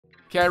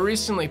Okay, I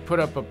recently put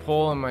up a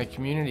poll in my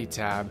community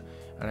tab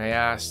and I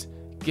asked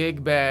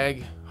gig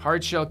bag,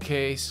 hardshell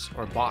case,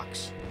 or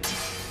box.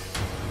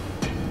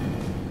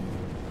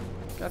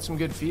 Got some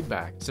good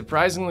feedback.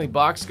 Surprisingly,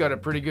 box got a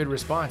pretty good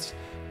response.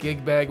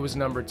 Gig bag was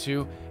number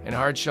 2 and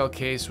hardshell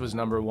case was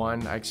number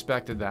 1. I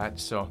expected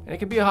that, and it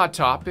can be a hot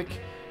topic,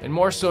 and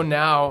more so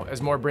now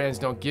as more brands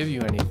don't give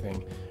you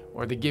anything,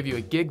 or they give you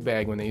a gig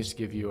bag when they used to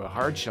give you a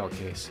hardshell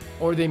case,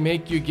 or they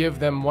make you give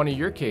them one of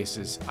your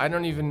cases. I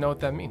don't even know what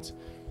that means.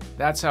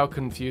 That's how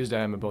confused I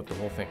am about the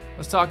whole thing.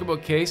 Let's talk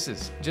about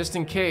cases. Just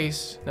in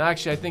case, no,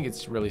 actually I think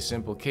it's really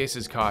simple.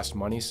 Cases cost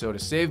money, so to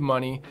save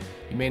money,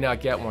 you may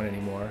not get one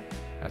anymore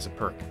as a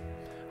perk.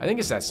 I think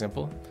it's that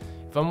simple.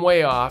 If I'm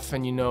way off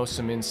and you know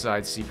some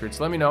inside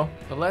secrets, let me know.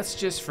 But let's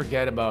just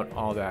forget about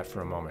all that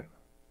for a moment.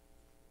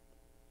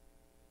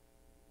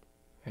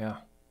 Yeah.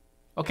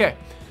 Okay,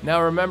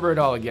 now remember it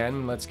all again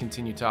and let's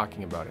continue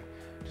talking about it.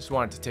 Just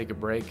wanted to take a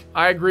break.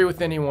 I agree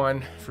with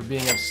anyone for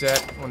being upset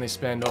when they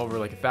spend over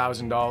like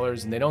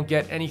 $1,000 and they don't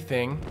get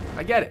anything.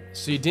 I get it.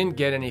 So you didn't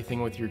get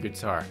anything with your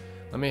guitar.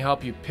 Let me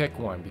help you pick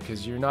one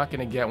because you're not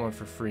gonna get one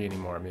for free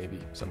anymore, maybe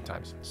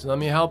sometimes. So let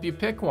me help you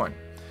pick one.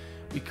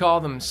 We call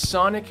them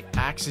Sonic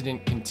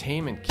Accident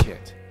Containment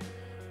Kit,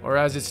 or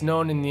as it's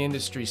known in the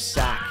industry,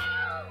 SAC.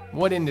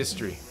 What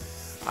industry?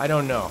 I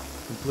don't know,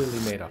 completely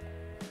made up.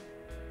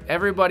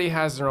 Everybody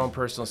has their own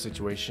personal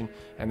situation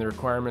and the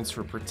requirements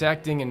for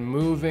protecting and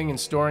moving and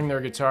storing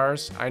their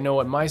guitars. I know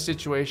what my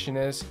situation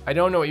is. I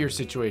don't know what your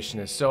situation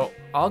is. So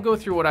I'll go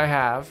through what I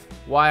have,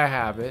 why I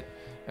have it,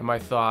 and my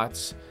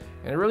thoughts.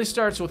 And it really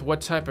starts with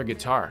what type of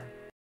guitar.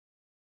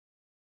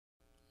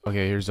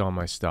 Okay, here's all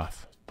my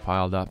stuff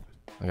piled up.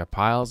 I got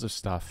piles of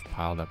stuff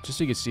piled up, just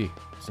so you can see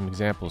some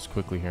examples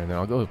quickly here, and then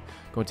I'll go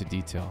into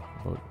detail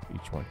about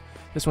each one.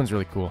 This one's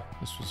really cool.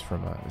 This was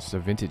from this is a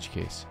vintage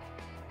case.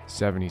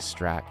 70s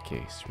Strat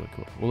case, really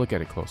cool. We'll look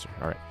at it closer.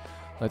 All right,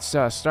 let's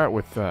start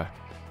with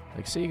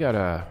like say you got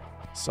a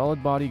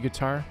solid body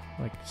guitar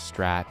like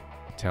Strat,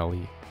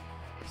 Telly.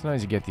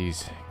 Sometimes you get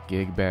these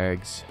gig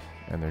bags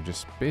and they're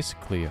just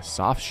basically a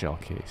soft shell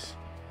case.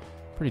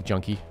 Pretty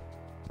junky,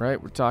 right?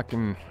 We're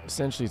talking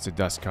essentially it's a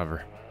dust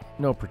cover.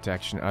 No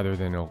protection other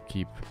than it'll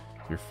keep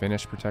your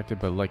finish protected,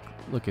 but like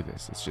look at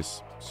this, it's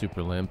just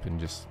super limp and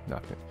just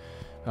nothing.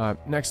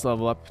 Next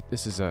level up,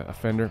 this is a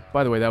Fender.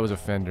 By the way, that was a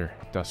Fender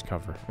dust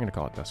cover. I'm gonna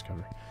call it dust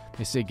cover.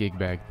 They say gig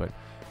bag, but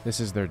this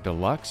is their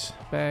deluxe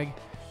bag,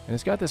 and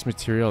it's got this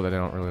material that I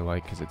don't really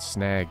like because it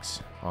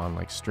snags on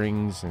like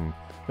strings and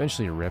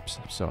eventually it rips.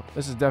 So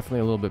this is definitely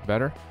a little bit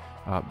better.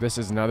 This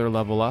is another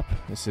level up.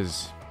 This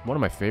is one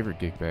of my favorite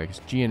gig bags.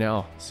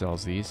 G&L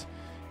sells these,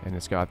 and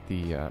it's got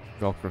the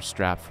Velcro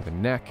strap for the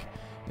neck,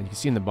 and you can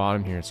see in the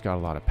bottom here it's got a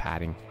lot of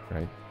padding,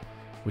 right?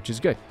 Which is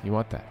good. You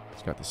want that.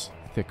 It's got this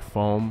thick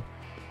foam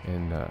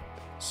and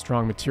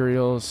strong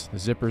materials. The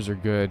zippers are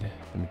good,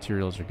 the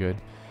materials are good,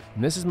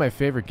 and this is my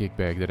favorite gig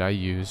bag that I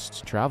use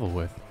to travel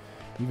with,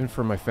 even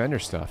for my Fender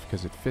stuff,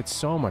 because it fits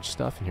so much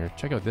stuff in here.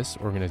 Check out this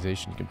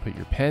organization. You can put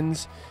your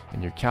pens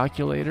and your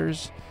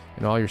calculators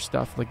and all your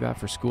stuff like that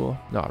for school.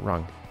 No,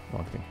 wrong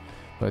thing,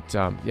 but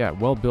yeah,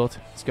 well built.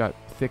 It's got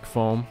thick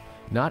foam,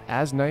 not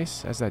as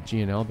nice as that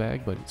G&L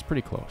bag, but it's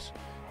pretty close,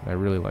 and I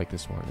really like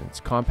this one. It's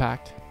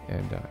compact,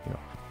 and you know.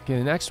 Okay,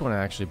 the next one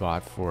I actually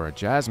bought for a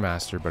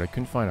Jazzmaster, but I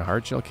couldn't find a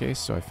hardshell case,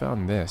 so I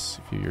found this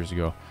a few years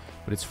ago.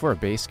 But it's for a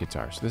bass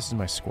guitar. So this is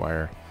my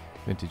Squier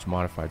vintage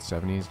modified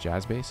 70s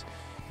jazz bass.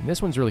 And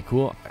this one's really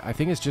cool. I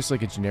think it's just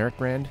like a generic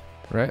brand,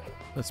 right?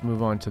 Let's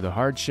move on to the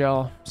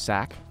hardshell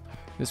SAC.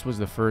 This was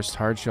the first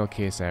hardshell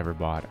case I ever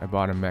bought. I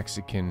bought a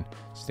Mexican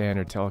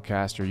standard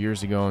Telecaster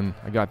years ago, and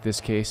I got this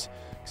case.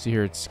 See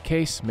here, it's a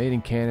case made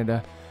in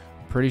Canada.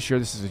 I'm pretty sure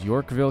this is a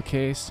Yorkville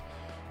case.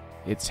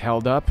 It's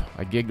held up.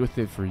 I gigged with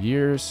it for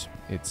years.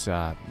 It's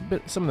some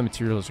of the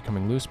materials are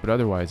coming loose, but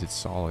otherwise it's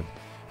solid.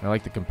 And I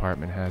like the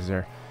compartment it has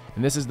there.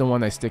 And this is the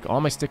one I stick all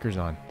my stickers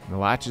on. And the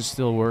latches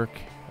still work.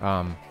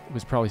 It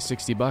was probably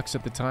 $60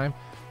 at the time.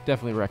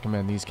 Definitely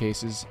recommend these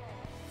cases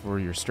for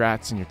your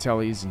Strats and your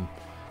Tellys and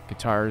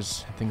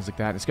guitars and things like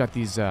that. It's got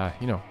these,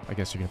 you know, I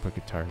guess you're gonna put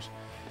guitars.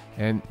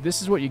 And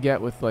this is what you get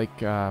with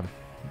like, you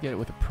get it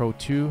with a Pro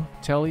 2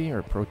 Telly or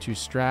a Pro 2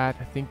 Strat.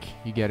 I think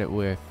you get it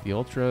with the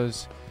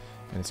Ultras.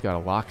 And it's got a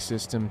lock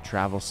system,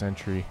 travel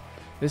sentry.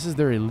 This is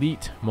their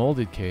Elite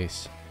molded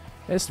case.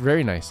 And it's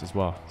very nice as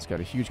well. It's got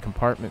a huge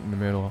compartment in the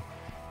middle,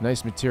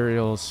 nice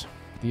materials.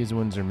 These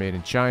ones are made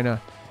in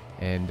China,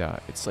 and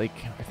it's like,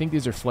 I think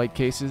these are flight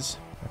cases.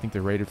 I think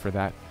they're rated for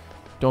that.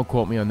 Don't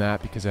quote me on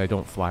that because I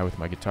don't fly with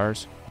my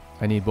guitars.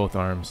 I need both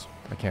arms.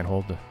 I can't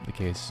hold the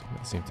case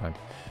at the same time.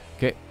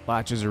 Okay,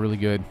 latches are really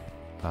good.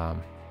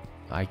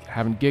 I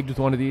haven't gigged with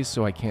one of these,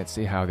 so I can't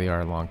say how they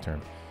are long term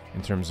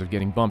in terms of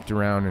getting bumped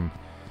around and,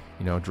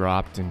 you know,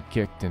 dropped and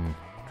kicked and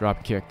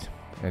drop kicked.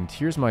 And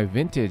here's my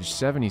vintage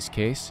 70s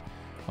case,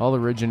 all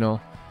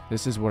original.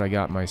 This is what I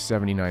got my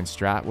 79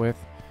 Strat with,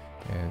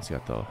 and it's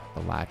got the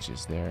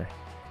latches there.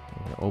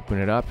 I'm gonna open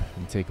it up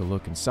and take a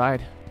look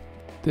inside.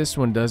 This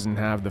one doesn't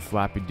have the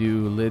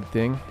flappy-do lid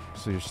thing,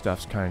 so your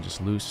stuff's kind of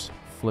just loose,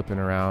 flipping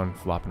around,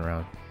 flopping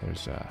around.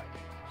 There's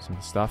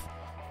some stuff.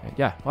 And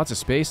yeah, lots of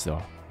space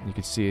though. And you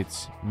can see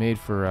it's made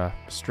for a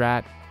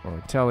Strat or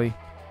a Telly,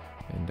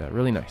 and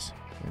really nice.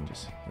 And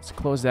just let's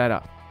close that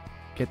up.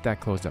 Get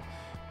that closed up.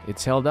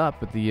 It's held up,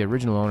 but the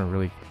original owner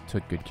really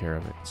took good care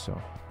of it, so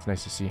it's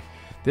nice to see.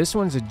 This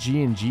one's a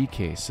G&G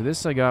case. So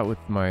this I got with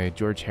my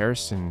George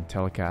Harrison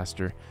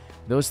Telecaster.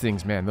 Those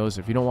things, man, those,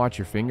 if you don't watch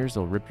your fingers,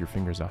 they'll rip your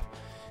fingers off.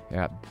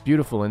 Yeah,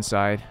 beautiful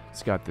inside.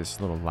 It's got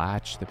this little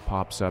latch that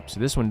pops up. So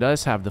this one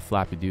does have the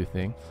Flappy Doo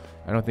thing.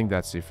 I don't think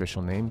that's the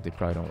official name. They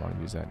probably don't want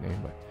to use that name,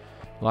 but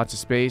lots of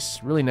space,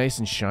 really nice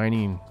and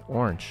shiny and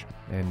orange,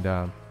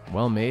 and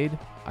well made.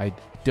 I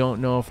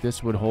don't know if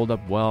this would hold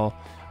up well.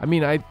 I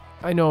mean,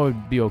 I know it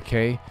would be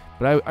okay,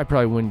 but I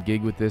probably wouldn't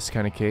gig with this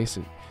kind of case.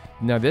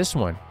 Now this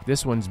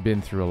one's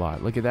been through a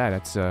lot. Look at that.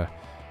 That's a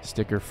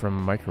sticker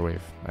from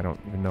Microwave. I don't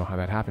even know how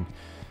that happened.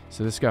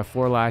 So this got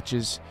 4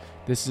 latches.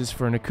 This is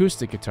for an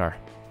acoustic guitar.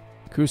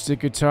 Acoustic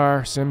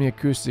guitar,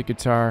 semi-acoustic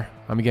guitar.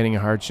 I'm getting a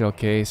hard shell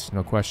case,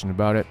 no question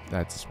about it.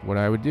 That's what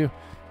I would do,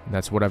 and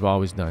that's what I've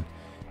always done.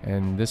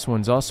 And this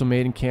one's also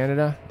made in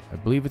Canada. I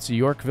believe it's a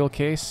Yorkville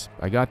case.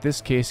 I got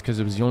this case because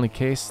it was the only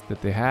case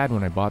that they had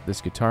when I bought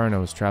this guitar and I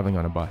was traveling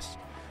on a bus.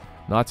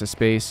 Lots of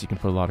space. You can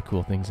put a lot of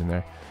cool things in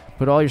there.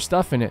 Put all your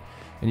stuff in it,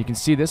 and you can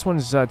see this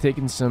one's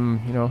taken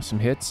some, some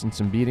hits and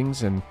some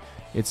beatings, and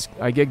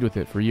I gigged with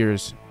it for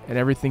years, and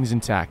everything's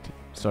intact.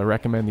 So I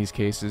recommend these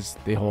cases.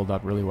 They hold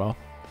up really well.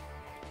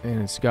 And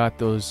it's got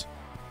those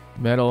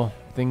metal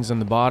things on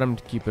the bottom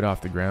to keep it off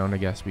the ground, I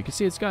guess. But you can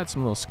see it's got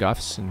some little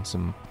scuffs and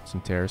some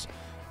tears.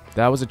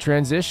 That was a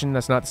transition.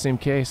 That's not the same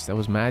case. That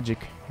was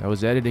magic. That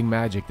was editing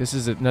magic. This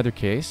is another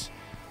case,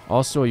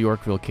 also a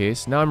Yorkville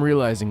case. Now I'm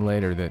realizing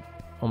later that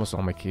almost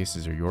all my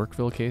cases are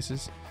Yorkville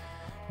cases.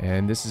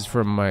 And this is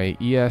from my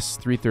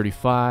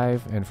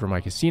ES335 and for my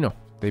Casino.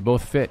 They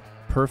both fit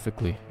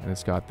perfectly, and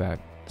it's got that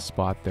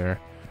spot there.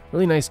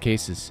 Really nice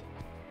cases.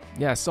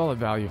 Yeah, solid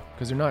value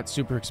because they're not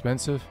super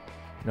expensive.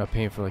 You're not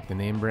paying for like the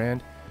name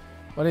brand.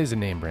 Well, it is a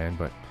name brand,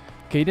 but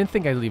okay, you didn't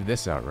think I'd leave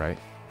this out, right?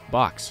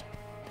 Box.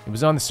 It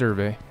was on the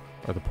survey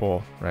or the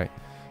poll, right?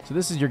 So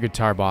this is your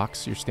guitar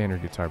box, your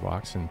standard guitar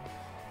box, and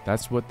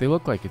that's what they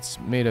look like. It's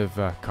made of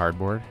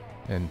cardboard,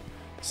 and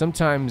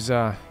sometimes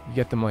you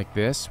get them like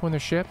this when they're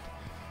shipped.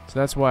 So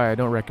that's why I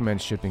don't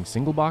recommend shipping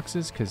single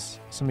boxes, because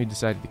somebody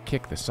decided to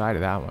kick the side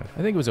of that one.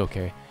 I think it was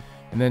okay.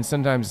 And then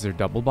sometimes they're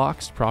double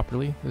boxed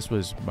properly. This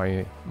was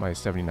my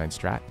 79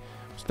 Strat.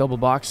 It was double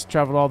boxed,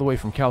 traveled all the way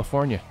from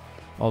California,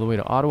 all the way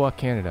to Ottawa,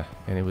 Canada,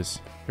 and it was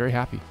very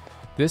happy.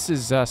 This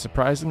is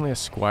surprisingly a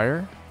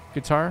Squier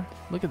guitar.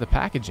 Look at the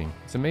packaging.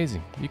 It's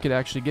amazing. You could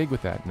actually gig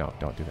with that. No,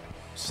 don't do that.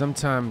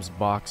 Sometimes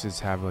boxes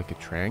have like a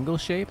triangle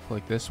shape,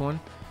 like this one.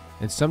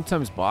 And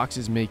sometimes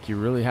boxes make you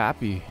really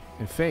happy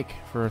and fake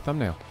for a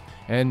thumbnail.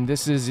 And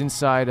this is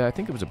inside, I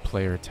think it was a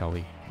Player,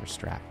 Telly, or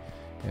Strat.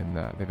 And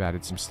they've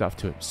added some stuff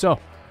to it. So,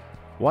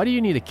 why do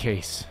you need a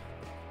case?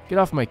 Get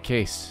off my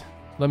case.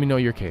 Let me know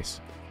your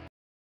case.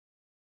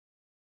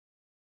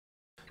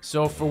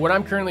 So for what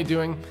I'm currently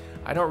doing,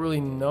 I don't really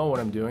know what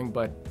I'm doing,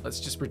 but let's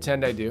just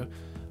pretend I do.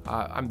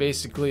 I'm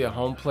basically a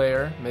home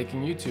player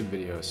making YouTube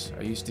videos.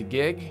 I used to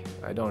gig,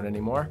 I don't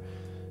anymore.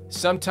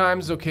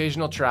 Sometimes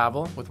occasional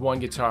travel with one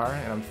guitar,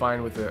 and I'm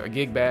fine with a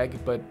gig bag,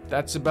 but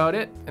that's about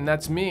it, and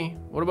that's me.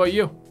 What about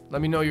you?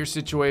 Let me know your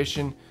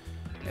situation,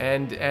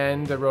 and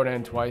I wrote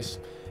 "and" twice,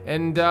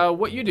 and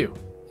what you do,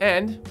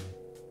 and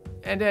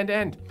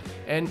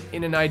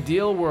in an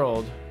ideal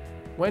world,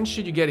 when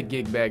should you get a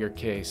gig bag or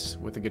case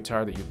with a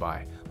guitar that you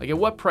buy? Like at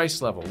what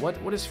price level?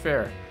 What is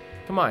fair?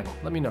 Come on,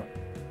 let me know.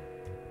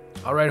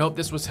 All right, hope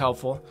this was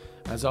helpful.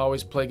 As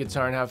always, play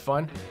guitar and have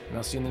fun, and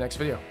I'll see you in the next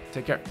video.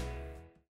 Take care.